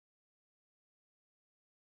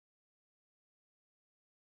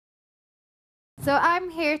So I'm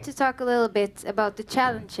here to talk a little bit about the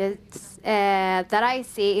challenges that I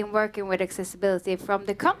see in working with accessibility from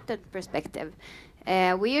the content perspective.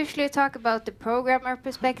 We usually talk about the programmer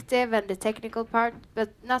perspective and the technical part, but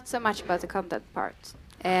not so much about the content part.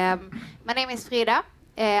 My name is Frida.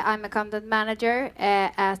 I'm a content manager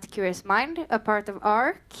at Curious Mind, a part of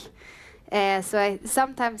ARC. So I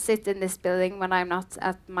sometimes sit in this building when I'm not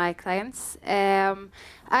at my clients.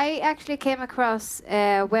 I actually came across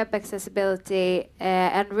web accessibility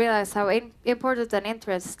and realized how important and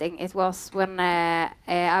interesting it was when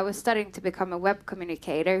I was studying to become a web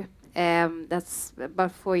communicator. That's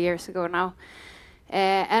about 4 years ago now.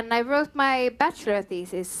 And I wrote my bachelor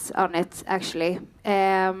thesis on it, actually.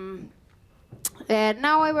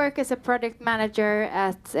 Now I work as a project manager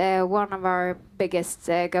at one of our biggest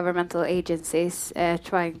governmental agencies,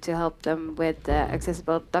 trying to help them with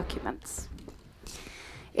accessible documents.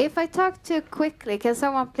 If I talk too quickly, can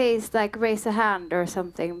someone please raise a hand or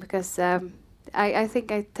something? Because I think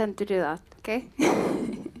I tend to do that, okay?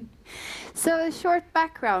 So a short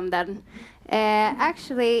background then.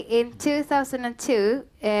 Actually, in 2002,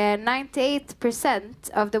 98%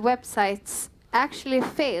 of the websites actually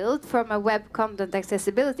failed from a web content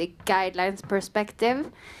accessibility guidelines perspective.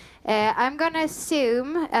 I'm going to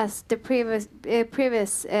assume, as the previous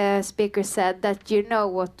speaker said, that you know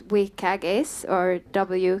what WCAG is, or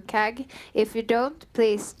WCAG. If you don't,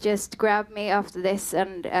 please just grab me after this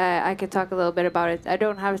and I can talk a little bit about it. I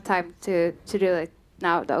don't have time to do it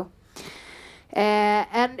now, though.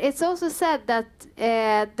 And it's also said that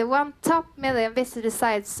the top million visited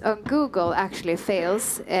sites on Google actually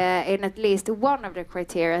fails in at least one of the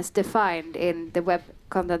criteria as defined in the Web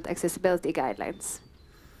Content Accessibility Guidelines.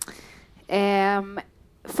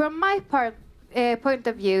 From my point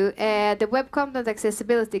of view, the Web Content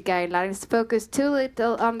Accessibility Guidelines focus too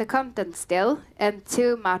little on the content still and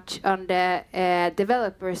too much on the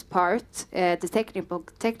developers' part, the technical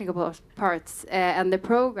parts, and the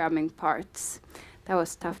programming parts. That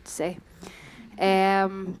was tough to say.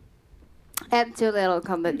 And too little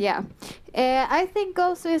content, yeah. I think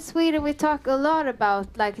also in Sweden we talk a lot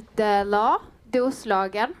about the law,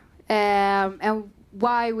 doslagen, and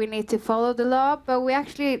why we need to follow the law, but we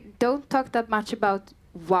actually don't talk that much about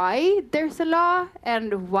why there's a law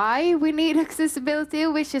and why we need accessibility,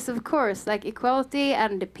 which is of course equality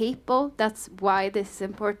and the people. That's why this is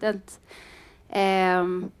important.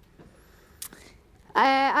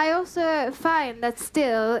 I also find that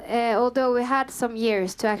still, although we had some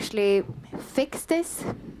years to actually fix this,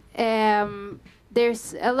 there's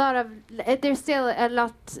still a lot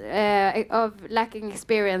of lacking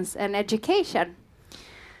experience and education.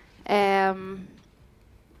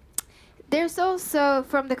 There's also,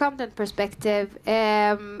 from the content perspective,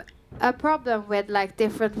 a problem with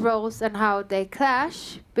different roles and how they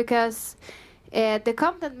clash, because the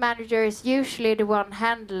content manager is usually the one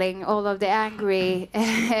handling all of the angry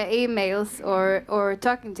emails or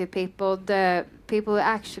talking to people, the people who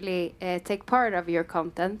actually take part of your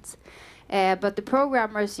content. But the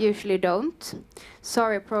programmers usually don't.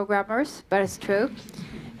 Sorry, programmers, but it's true.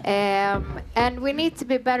 And we need to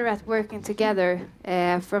be better at working together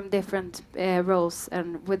from different roles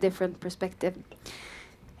and with different perspective.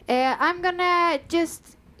 I'm gonna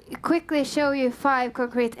just quickly show you 5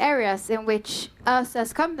 concrete areas in which us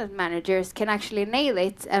as content managers can actually nail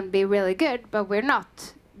it and be really good, but we're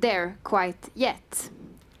not there quite yet.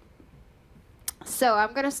 So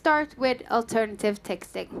I'm gonna start with alternative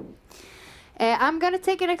texting. I'm going to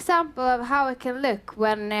take an example of how it can look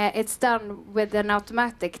when it's done with an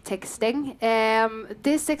automatic texting.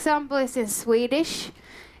 This example is in Swedish.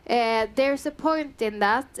 There's a point in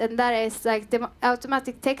that, and that is the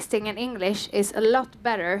automatic texting in English is a lot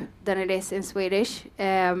better than it is in Swedish,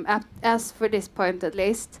 as for this point at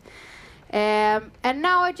least. And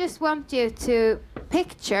now I just want you to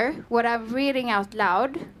picture what I'm reading out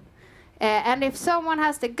loud. And if someone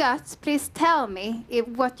has the guts, please tell me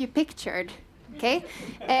what you pictured. Okay,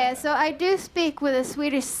 so I do speak with a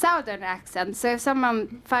Swedish southern accent, so if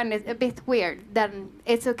someone finds it a bit weird, then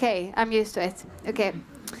it's okay, I'm used to it. Okay,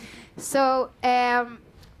 so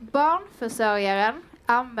barnförsörjaren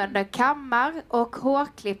använder kammar och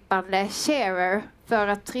hårklippande shearer för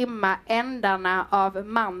att trimma ändarna av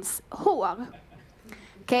mans hår.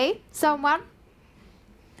 Okay, someone?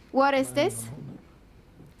 What is this?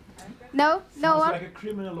 No? No one? Sounds like a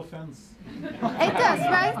criminal offense. It does,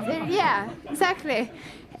 right? Yeah, exactly.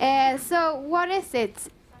 So what is it?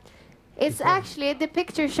 It's actually, the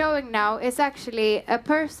picture showing now is actually a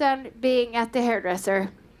person being at the hairdresser.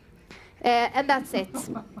 And that's it.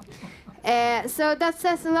 So that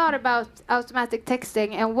says a lot about automatic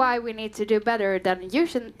texting and why we need to do better than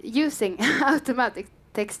using automatic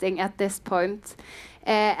texting at this point.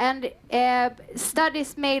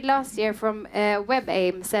 Studies made last year from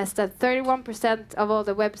WebAIM says that 31% of all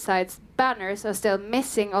the websites' banners are still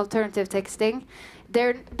missing alternative texting.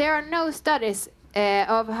 There are no studies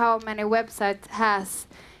of how many websites has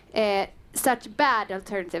such bad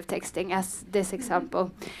alternative texting as this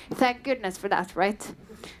example. Thank goodness for that, right?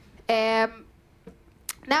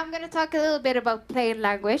 Now I'm going to talk a little bit about plain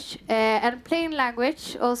language. And plain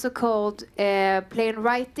language, also called plain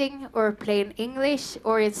writing or plain English,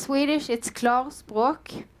 or in Swedish it's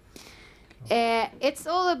klarspråk. It's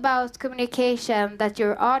all about communication that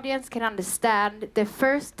your audience can understand the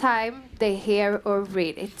first time they hear or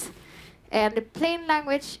read it. And the plain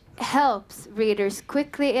language helps readers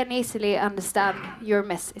quickly and easily understand your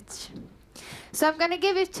message. So I'm going to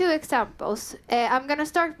give you 2 examples. I'm going to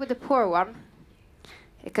start with the poor one,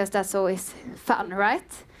 because that's always fun, right?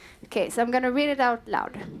 Okay, so I'm going to read it out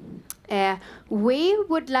loud. We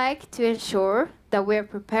would like to ensure that we're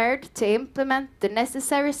prepared to implement the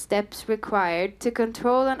necessary steps required to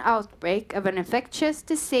control an outbreak of an infectious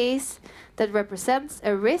disease that represents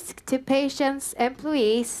a risk to patients,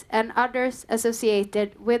 employees, and others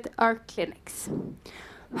associated with our clinics.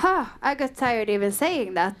 I got tired even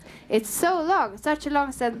saying that. It's so long, such a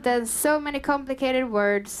long sentence, so many complicated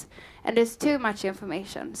words, and there's too much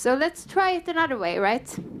information. So let's try it another way, right?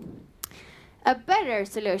 A better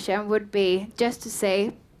solution would be just to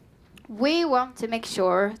say, we want to make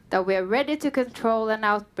sure that we are ready to control an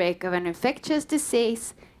outbreak of an infectious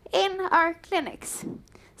disease in our clinics.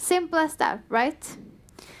 Simple as that, right?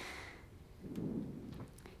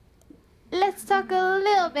 Let's talk a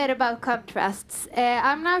little bit about contrasts.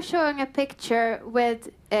 I'm now showing a picture with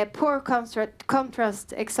poor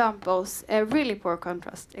contrast examples, really poor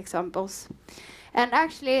contrast examples. And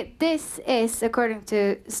actually, this is, according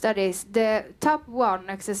to studies, the top 1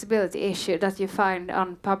 accessibility issue that you find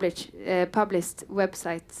on published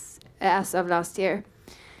websites as of last year.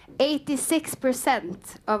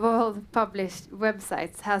 86% of all published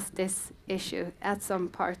websites has this issue at some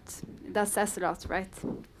part. That says a lot, right?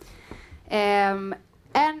 And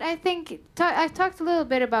I think I talked a little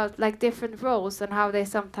bit about like different roles and how they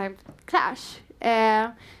sometimes clash.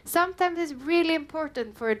 Sometimes it's really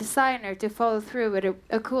important for a designer to follow through with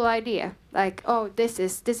a cool idea, like, oh, this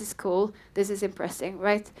is cool, this is impressing,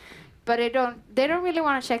 right? But they don't really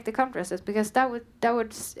want to check the contrasts because that would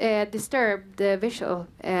disturb the visual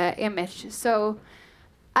image. So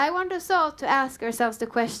I want us all to ask ourselves the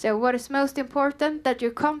question: what is most important, that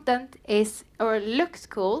your content is or looks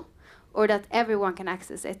cool, or that everyone can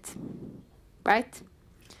access it, right?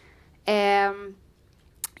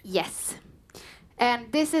 Yes.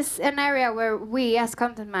 And this is an area where we, as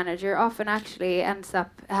content manager, often actually ends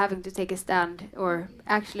up having to take a stand, or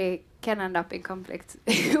actually can end up in conflict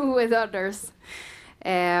with others.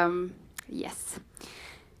 Yes.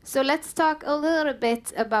 So let's talk a little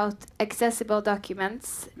bit about accessible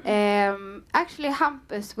documents. Actually,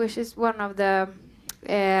 Hampus, which is one of the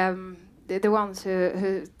ones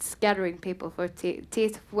who's gathering people for tea.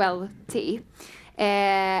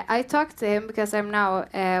 I talked to him because I'm now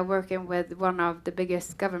working with one of the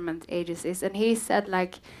biggest government agencies, and he said,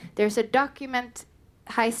 like, there's a document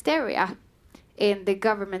hysteria in the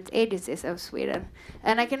government agencies of Sweden,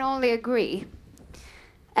 and I can only agree.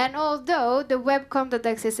 And although the Web Content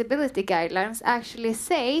Accessibility Guidelines actually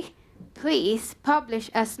say, please publish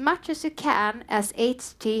as much as you can as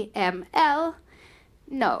HTML,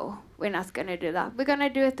 no, we're not going to do that. We're going to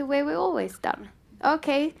do it the way we always done.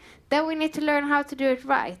 Okay, then we need to learn how to do it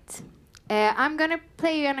right. I'm going to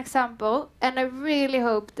play you an example, and I really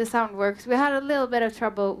hope the sound works. We had a little bit of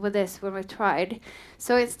trouble with this when we tried.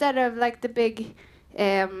 So instead of like the big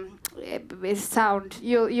sound,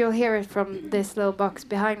 you'll hear it from this little box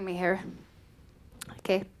behind me here.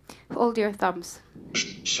 Okay, hold your thumbs.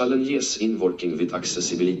 Challenges in working with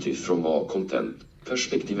accessibility from a content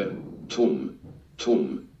perspective. Tom,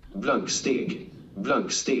 blank steg,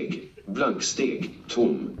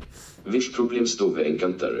 tom. Which problems do we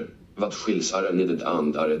encounter? What skills are needed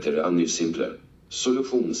and are there any simple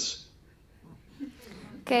solutions?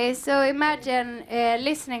 Okay, so imagine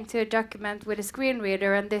listening to a document with a screen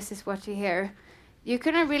reader, and this is what you hear. You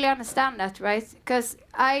couldn't really understand that, right? Because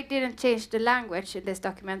I didn't change the language in this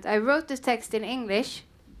document. I wrote the text in English,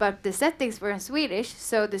 but the settings were in Swedish,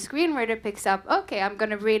 so the screen reader picks up, okay, I'm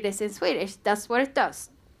going to read this in Swedish. That's what it does.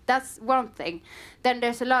 That's one thing. Then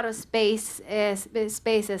there's a lot of spaces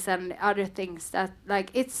and other things that, like,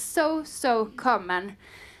 it's so common,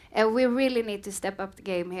 and we really need to step up the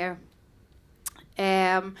game here.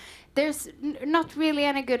 There's not really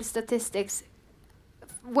any good statistics,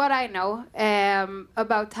 what I know,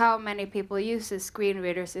 about how many people use screen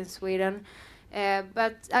readers in Sweden.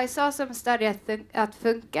 But I saw some study at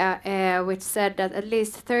Funka, which said that at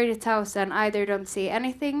least 30,000 either don't see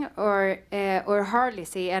anything or hardly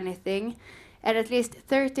see anything, and at least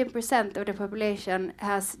 13% of the population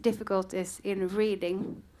has difficulties in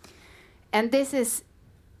reading. And this is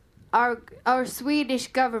our Swedish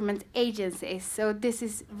government agencies, so this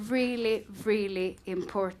is really, really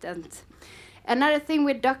important. Another thing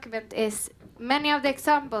with document is many of the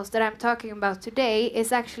examples that I'm talking about today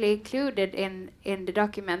is actually included in the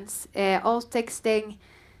documents, alt texting,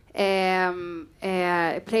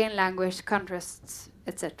 plain language, contrasts,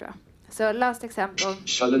 etc. So last example.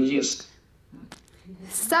 Challenges.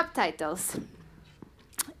 Subtitles.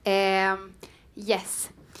 Yes.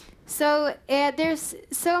 So there's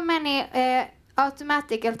so many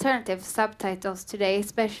automatic alternative subtitles today,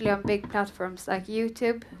 especially on big platforms like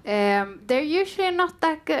YouTube. They're usually not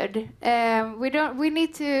that good.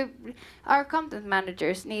 Our content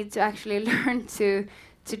managers need to actually learn to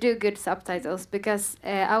do good subtitles, because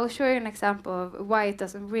I will show you an example of why it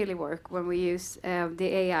doesn't really work when we use the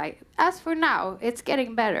AI. As for now, it's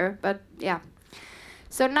getting better, but yeah.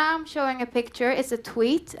 So now I'm showing a picture. It's a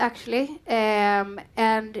tweet, actually,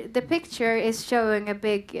 and the picture is showing a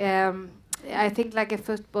big, I think like a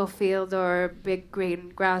football field or a big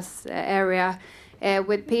green grass area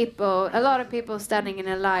with people, a lot of people standing in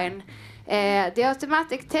a line. The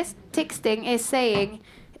automatic texting is saying,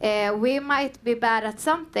 we might be bad at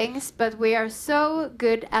some things, but we are so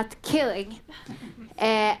good at killing.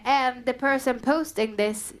 And the person posting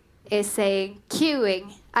this is saying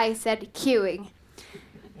queuing. I said queuing.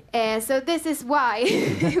 So this is why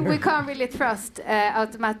we can't really trust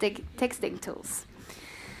automatic texting tools.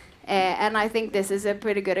 And I think this is a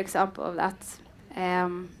pretty good example of that.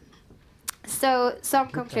 So some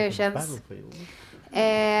conclusions.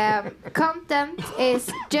 Content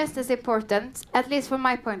is just as important, at least from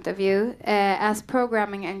my point of view, as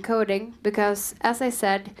programming and coding, because, as I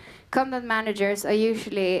said, content managers are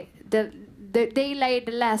usually they lay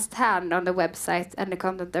the last hand on the website and the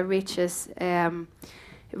content that reaches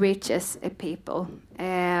people.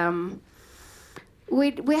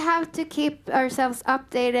 We have to keep ourselves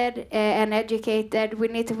updated and educated. We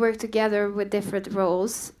need to work together with different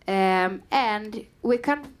roles, and we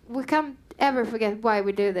can't ever forget why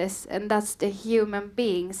we do this, and that's the human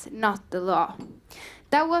beings, not the law.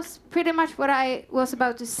 That was pretty much what I was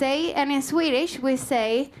about to say, and in Swedish we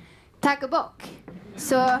say tack och bock.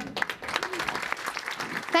 So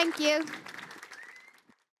thank you.